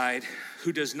one side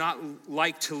who does not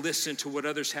like to listen to what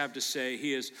others have to say.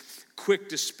 He is quick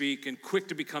to speak and quick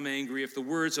to become angry if the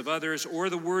words of others or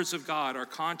the words of God are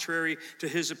contrary to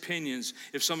his opinions.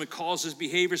 If someone calls his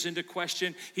behaviors into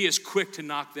question, he is quick to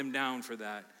knock them down for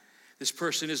that. This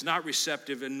person is not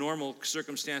receptive in normal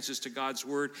circumstances to God's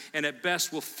word, and at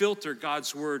best will filter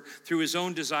God's word through his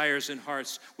own desires and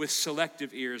hearts with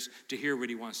selective ears to hear what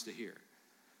he wants to hear.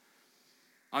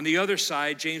 On the other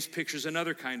side, James pictures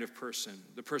another kind of person,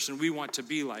 the person we want to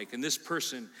be like. And this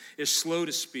person is slow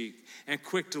to speak and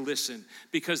quick to listen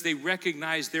because they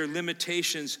recognize their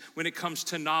limitations when it comes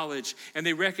to knowledge, and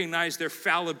they recognize their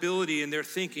fallibility in their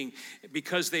thinking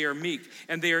because they are meek,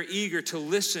 and they are eager to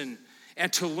listen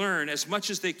and to learn as much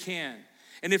as they can.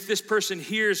 And if this person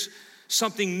hears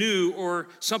something new or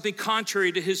something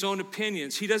contrary to his own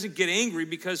opinions, he doesn't get angry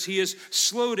because he is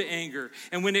slow to anger.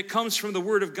 And when it comes from the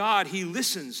word of God, he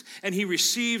listens and he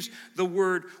receives the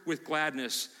word with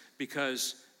gladness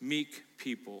because meek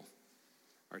people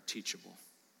are teachable.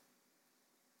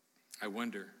 I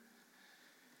wonder,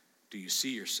 do you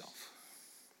see yourself?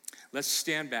 Let's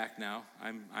stand back now.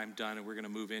 I'm done, and we're going to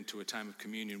move into a time of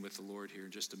communion with the Lord here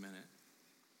in just a minute.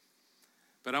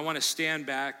 But I want to stand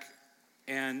back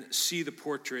and see the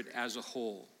portrait as a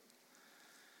whole.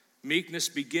 Meekness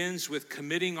begins with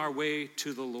committing our way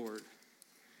to the Lord,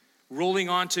 rolling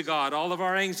on to God all of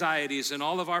our anxieties and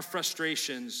all of our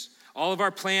frustrations, all of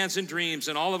our plans and dreams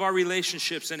and all of our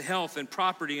relationships and health and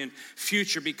property and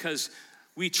future, because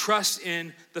we trust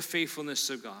in the faithfulness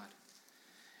of God.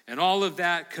 And all of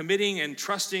that committing and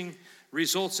trusting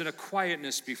results in a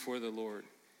quietness before the Lord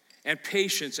and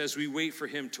patience as we wait for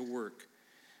him to work.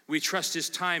 We trust his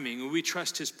timing, and we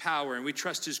trust his power, and we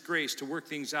trust his grace to work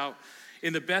things out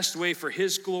in the best way for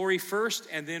his glory first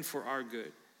and then for our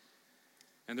good.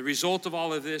 And the result of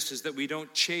all of this is that we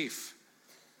don't chafe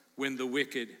when the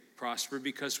wicked prosper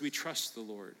because we trust the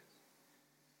Lord.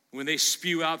 When they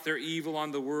spew out their evil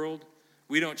on the world,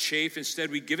 we don't chafe.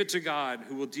 Instead, we give it to God,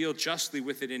 who will deal justly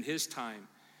with it in his time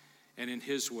and in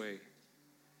his way.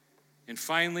 And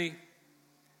finally,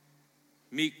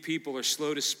 meek people are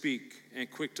slow to speak and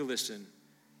quick to listen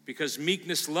because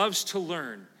meekness loves to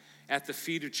learn at the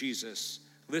feet of Jesus,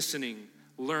 listening,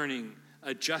 learning,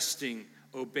 adjusting,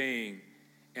 obeying,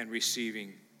 and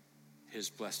receiving his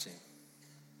blessing.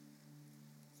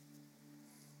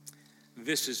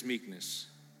 This is meekness.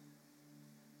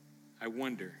 I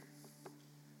wonder,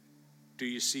 do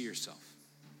you see yourself?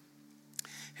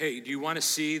 Hey, do you want to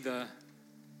see the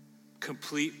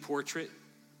complete portrait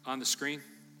on the screen?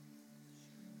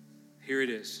 Here it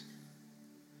is.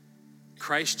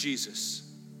 Christ Jesus,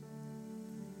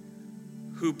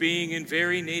 who being in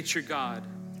very nature God,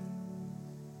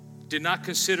 did not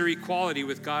consider equality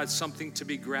with God something to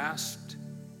be grasped.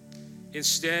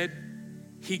 Instead,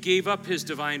 he gave up his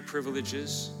divine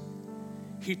privileges.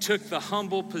 He took the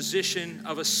humble position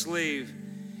of a slave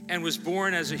and was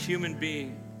born as a human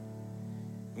being.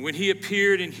 And when he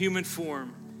appeared in human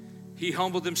form, he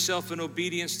humbled himself in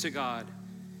obedience to God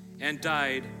and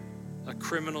died a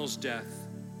criminal's death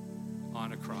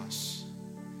on a cross.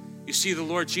 You see, the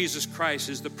Lord Jesus Christ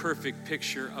is the perfect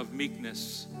picture of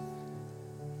meekness.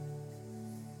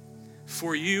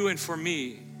 For you and for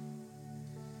me,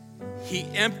 he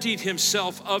emptied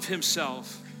himself of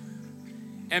himself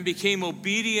and became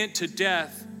obedient to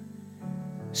death,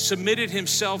 submitted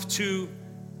himself to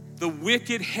the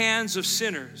wicked hands of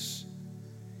sinners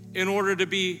in order to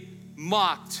be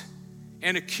mocked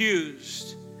and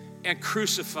accused and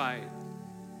crucified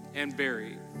and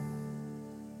buried.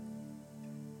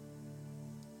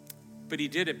 But he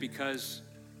did it because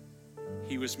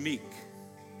he was meek.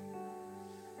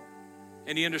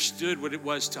 And he understood what it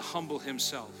was to humble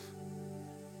himself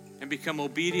and become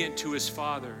obedient to his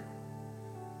Father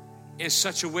in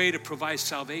such a way to provide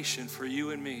salvation for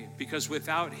you and me. Because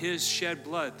without his shed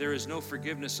blood, there is no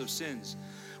forgiveness of sins.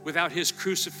 Without his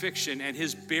crucifixion and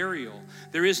his burial,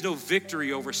 there is no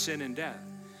victory over sin and death.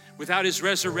 Without his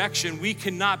resurrection, we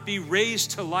cannot be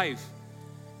raised to life.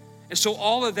 And so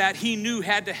all of that he knew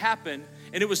had to happen,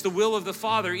 and it was the will of the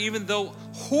Father, even though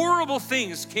horrible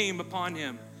things came upon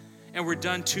him and were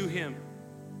done to him.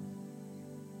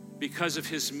 Because of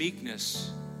his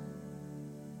meekness,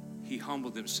 he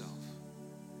humbled himself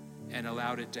and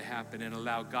allowed it to happen and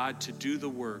allowed God to do the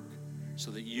work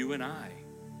so that you and I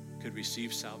could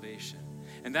receive salvation.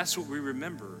 And that's what we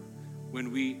remember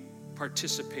when we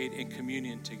participate in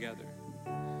communion together.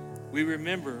 We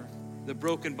remember the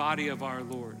broken body of our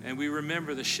Lord, and we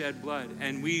remember the shed blood,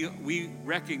 and we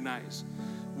recognize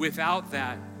without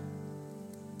that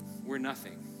we're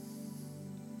nothing.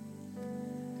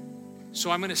 So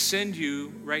I'm going to send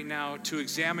you right now to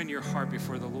examine your heart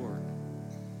before the Lord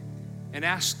and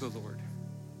ask the Lord,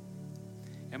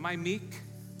 am I meek?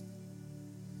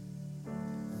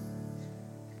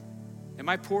 Am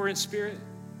I poor in spirit?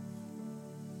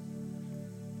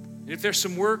 And if there's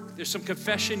some work, there's some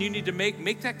confession you need to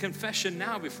make that confession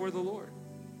now before the Lord.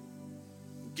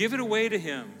 Give it away to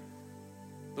him.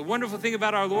 The wonderful thing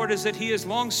about our Lord is that he is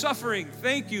long-suffering.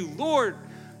 Thank you, Lord,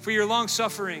 for your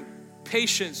long-suffering,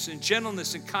 patience and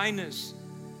gentleness and kindness.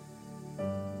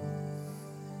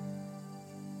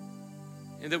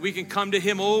 And that we can come to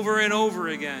him over and over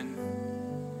again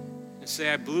and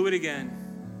say, I blew it again.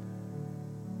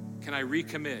 Can I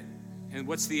recommit? And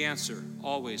what's the answer?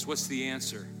 Always. What's the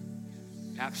answer?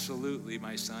 Absolutely,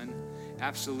 my son.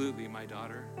 Absolutely, my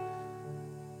daughter.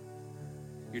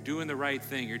 You're doing the right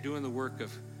thing. You're doing the work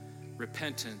of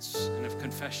repentance and of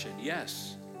confession.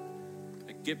 Yes.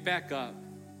 Get back up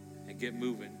and get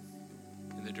moving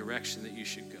in the direction that you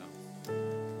should go.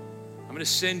 I'm going to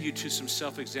send you to some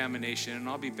self-examination, and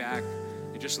I'll be back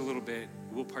in just a little bit.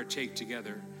 We'll partake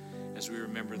together as we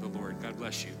remember the Lord. God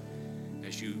bless you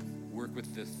as you work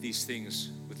with these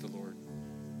things with the Lord.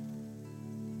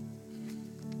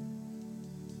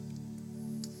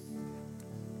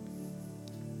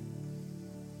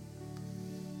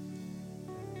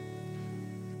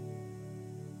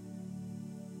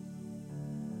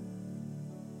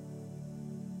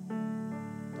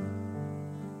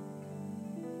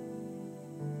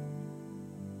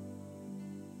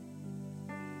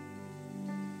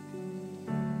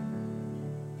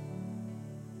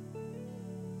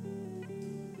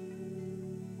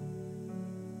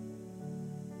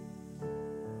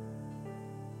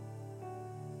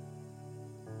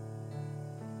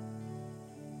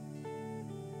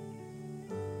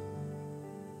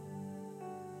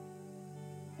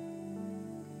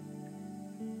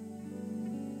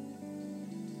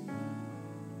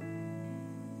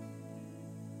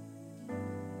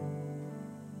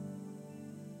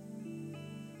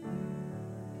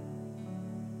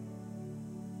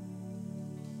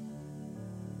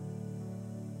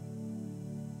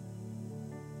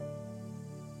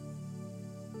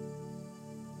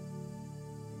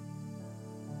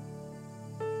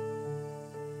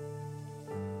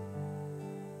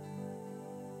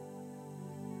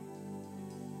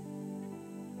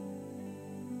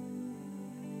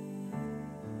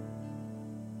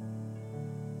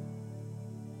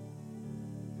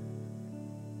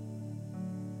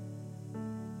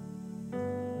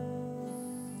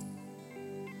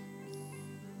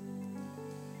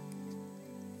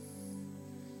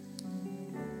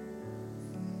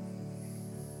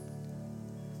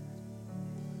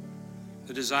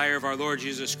 The desire of our Lord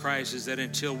Jesus Christ is that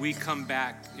until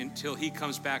he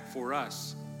comes back for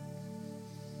us,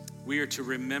 we are to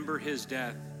remember his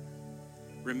death,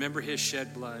 remember his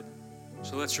shed blood.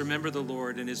 So let's remember the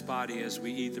Lord and his body as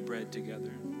we eat the bread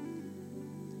together.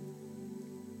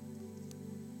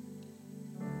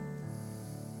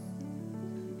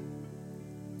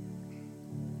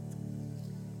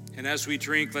 And as we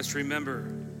drink, let's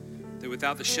remember that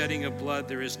without the shedding of blood,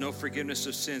 there is no forgiveness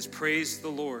of sins. Praise the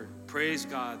Lord. Praise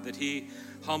God that he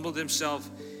humbled himself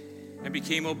and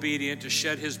became obedient to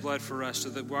shed his blood for us so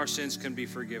that our sins can be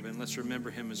forgiven. Let's remember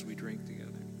him as we drink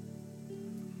together.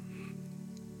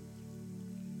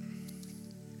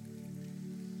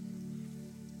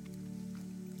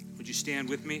 Would you stand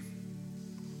with me?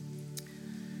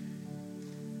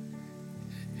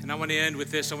 And I want to end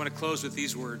with this. I want to close with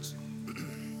these words.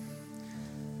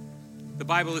 The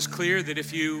Bible is clear that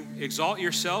if you exalt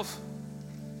yourself,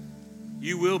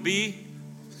 you will be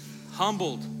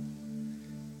humbled.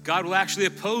 God will actually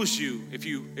oppose you if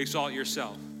you exalt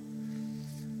yourself.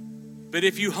 But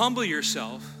if you humble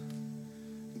yourself,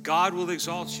 God will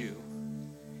exalt you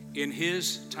in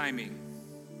his timing.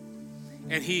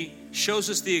 And he shows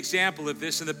us the example of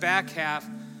this in the back half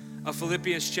of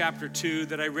Philippians chapter 2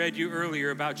 that I read you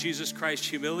earlier about Jesus Christ's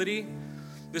humility.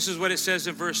 This is what it says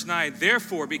in verse 9.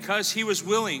 Therefore, because he was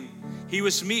willing, he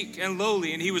was meek and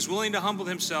lowly, and he was willing to humble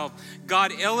himself,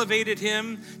 God elevated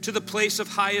him to the place of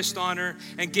highest honor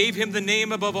and gave him the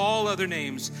name above all other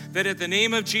names, that at the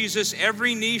name of Jesus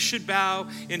every knee should bow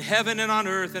in heaven and on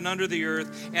earth and under the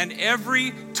earth, and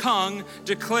every tongue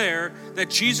declare that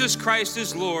Jesus Christ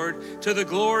is Lord, to the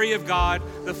glory of God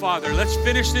the Father. Let's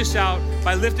finish this out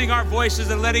by lifting our voices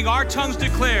and letting our tongues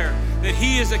declare that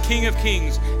he is the King of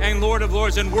kings and Lord of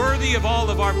lords and worthy of all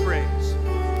of our praise.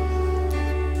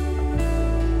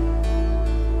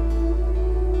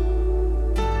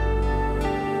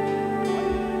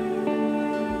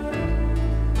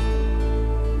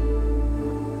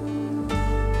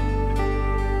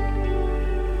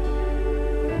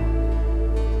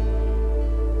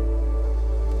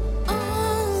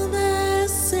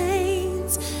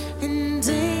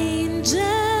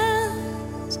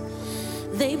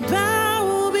 They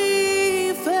bow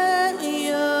before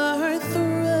your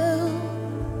throne,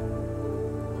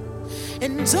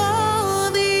 and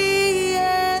all the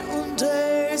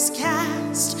elders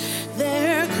cast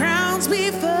their crowns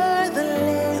before the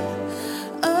Lamb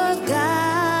of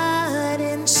God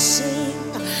and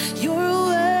sing, you're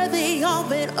worthy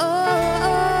of it all.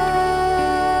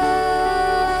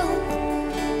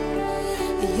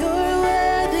 You're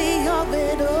worthy of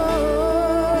it all.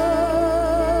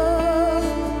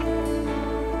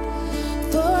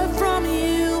 For from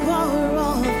you are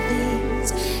all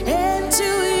things, and to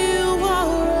you are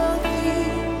all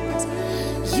things.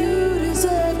 You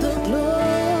deserve the glory.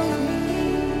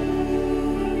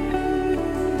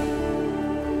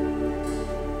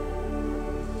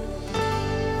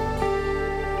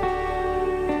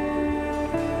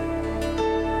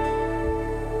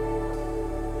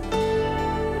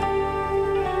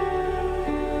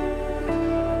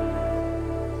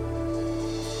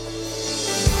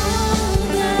 All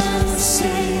the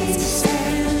saints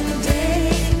and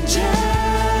angels,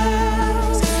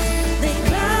 they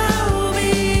bow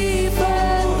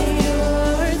before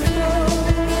your throne,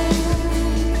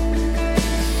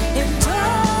 and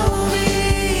all the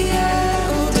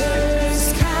elders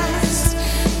cast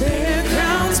their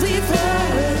crowns before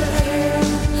the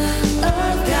Lamb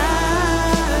of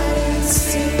God and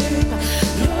sing,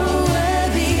 you're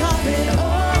worthy of it all.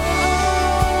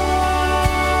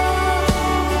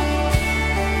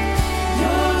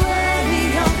 You're worthy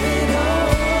of it all.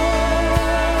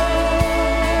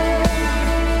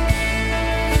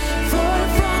 For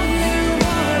from you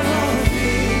are all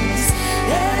things,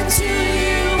 and to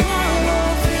you are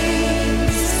all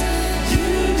things. You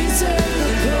deserve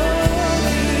the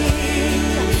glory.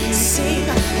 Sing,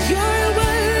 you're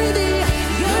worthy,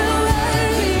 you're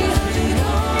worthy of it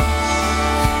all.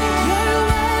 You're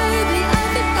worthy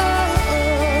of it all.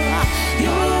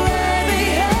 You're worthy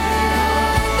of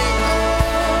it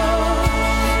all.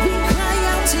 We cry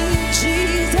out to you,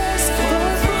 Jesus, for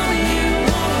from you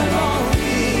are all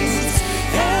things,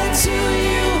 and to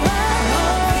you are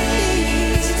all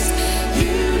things.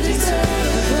 You deserve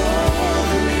the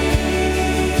glory.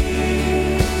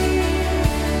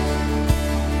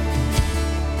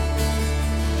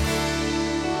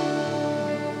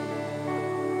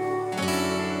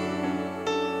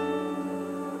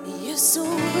 You're so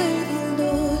worthy.